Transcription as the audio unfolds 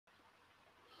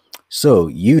So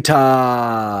Utah.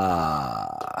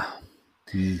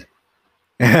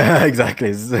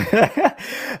 Exactly.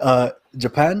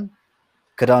 Japan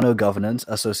Cardano Governance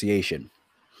Association.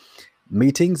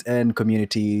 Meetings and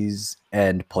communities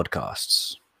and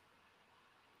podcasts.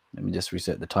 Let me just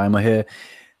reset the timer here.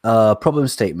 Problem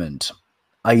statement.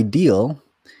 Ideal.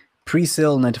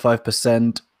 Pre-sale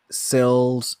 95%.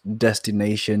 Sales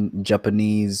destination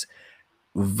Japanese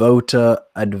voter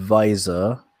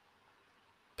advisor.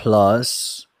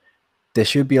 Plus, there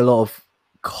should be a lot of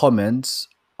comments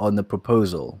on the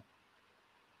proposal.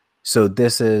 So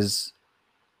this is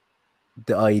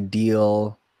the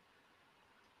ideal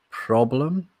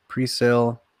problem.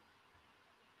 Pre-sale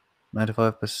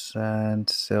 95%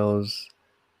 sales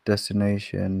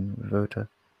destination voter.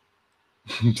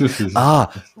 This is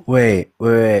wait.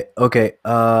 Okay.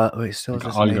 Wait, sales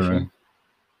destination.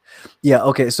 Yeah,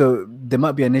 okay, so there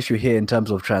might be an issue here in terms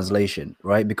of translation,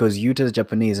 right? Because Utah is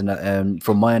Japanese, and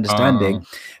from my understanding,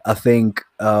 I think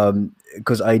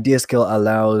because Idea Skill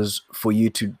allows for you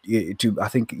to I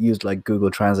think use like Google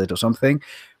Translate or something,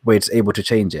 where it's able to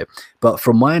change it. But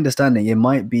from my understanding, it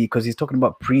might be because he's talking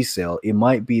about pre-sale. It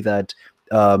might be that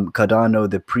Cardano,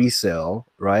 the pre-sale,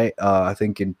 right? I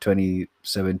think in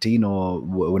 2017 or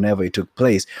whenever it took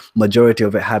place, majority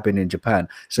of it happened in Japan.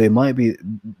 So it might be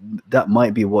that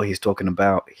might be what he's talking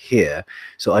about here.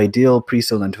 So ideal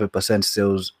pre-sale 95%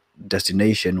 sales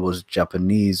destination was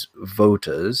Japanese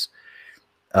voters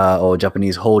or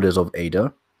Japanese holders of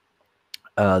ADA.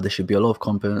 There should be a lot of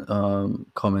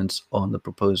comments on the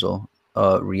proposal.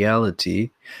 Reality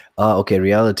of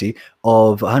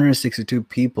 162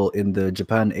 people in the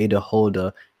Japan ADA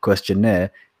holder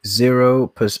questionnaire, 0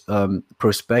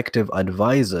 prospective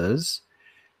advisors.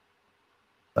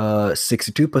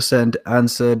 62%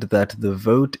 answered that the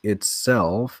vote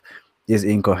itself is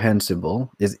incomprehensible.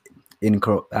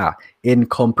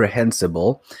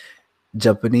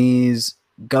 Japanese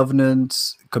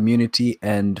governance, community,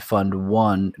 and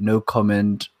FUND2, no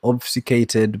comment,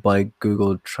 obfuscated by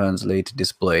Google Translate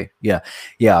display. Yeah.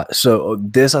 So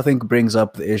this, I think, brings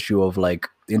up the issue of like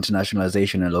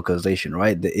internationalization and localization,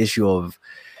 right? The issue of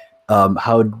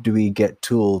how do we get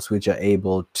tools which are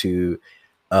able to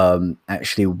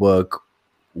actually work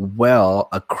well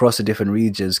across the different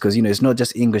regions? Because it's not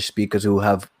just English speakers who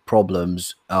have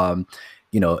problems,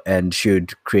 and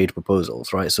should create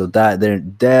proposals, right? So that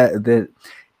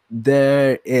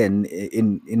they're in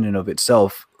and of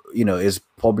itself, is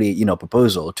probably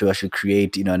proposal to actually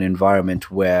create an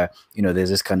environment where there's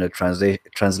this kind of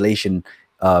translation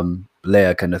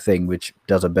layer kind of thing, which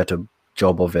does a better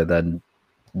job of it than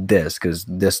this, because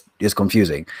this is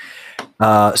confusing.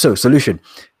 So solution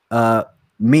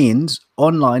means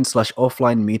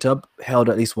online/offline meetup held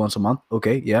at least once a month.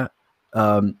 Okay, yeah.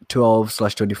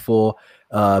 12/24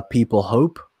 people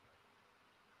hope.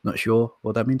 Not sure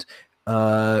what that means.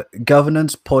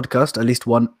 Governance podcast at least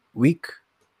 1 week,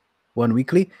 one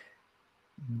weekly.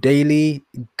 Daily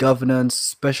governance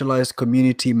specialized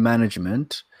community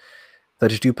management,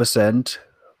 32%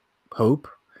 hope.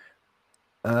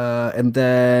 And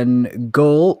then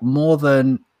goal more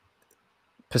than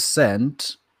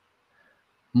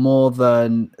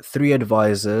 3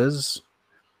 advisors,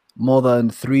 more than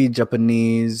 3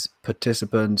 Japanese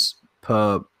participants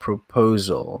per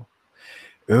proposal.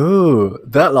 Oh,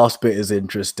 that last bit is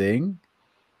interesting.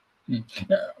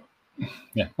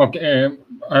 Yeah. Okay.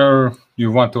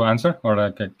 You want to answer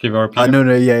or give our opinion?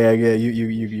 No. Yeah.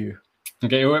 You.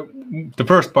 Okay. The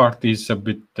first part is a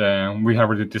bit. We have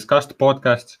already discussed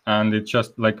podcasts, and it's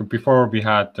just like before we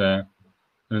had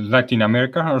Latin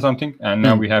America or something, and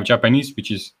now we have Japanese, which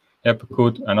is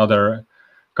good, another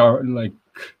like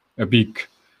a big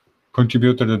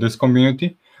contributor to this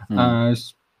community.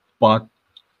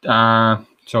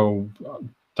 So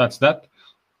that's that.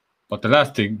 But the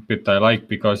last bit I like,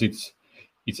 because it's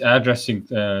addressing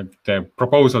the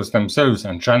proposals themselves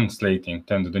and translating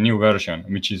them to the new version,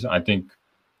 which is, I think,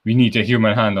 we need a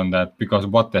human hand on that, because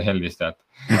what the hell is that?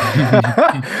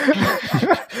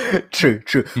 True.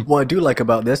 What I do like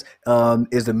about this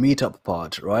is the meetup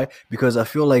part, right? Because I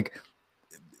feel like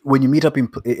when you meet up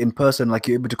in person, like,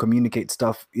 you're able to communicate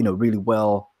stuff, really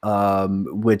well,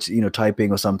 which,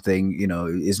 typing or something,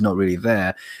 is not really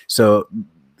there. So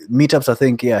meetups, I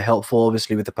think, helpful.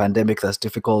 Obviously, with the pandemic, that's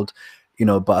difficult,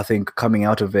 but I think coming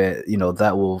out of it,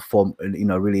 that will form,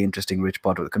 a really interesting, rich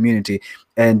part of the community.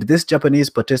 And this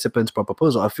Japanese participants per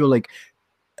proposal, I feel like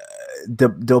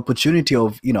the opportunity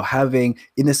of having,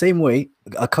 in the same way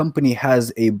a company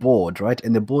has a board, right?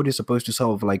 And the board is supposed to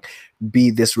sort of like be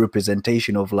this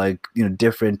representation of like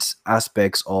different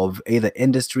aspects of either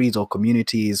industries or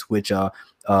communities which are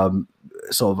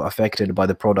sort of affected by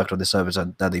the product or the service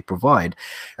that they provide.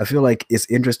 I feel like it's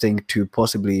interesting to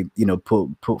possibly,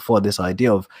 put forward this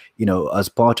idea of, as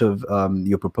part of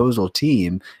your proposal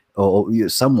team, or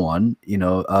someone,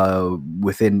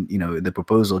 within, the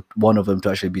proposal, one of them to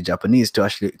actually be Japanese, to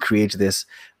actually create this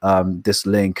this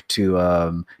link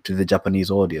to the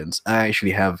Japanese audience. I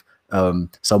actually have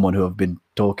someone who I've been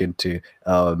talking to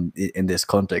in this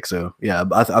context. So yeah,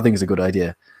 I think it's a good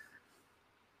idea.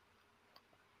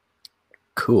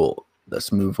 Cool.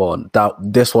 Let's move on.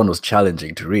 This one was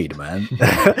challenging to read, man.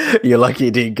 You're lucky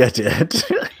you didn't get it.